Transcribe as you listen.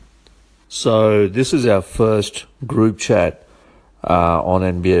So this is our first group chat on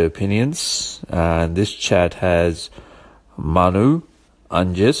NBA opinions, and this chat has Manu,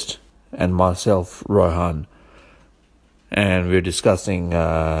 Anjist, and myself, Rohan, and we're discussing,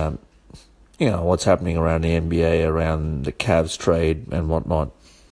 what's happening around the NBA, around the Cavs trade and whatnot.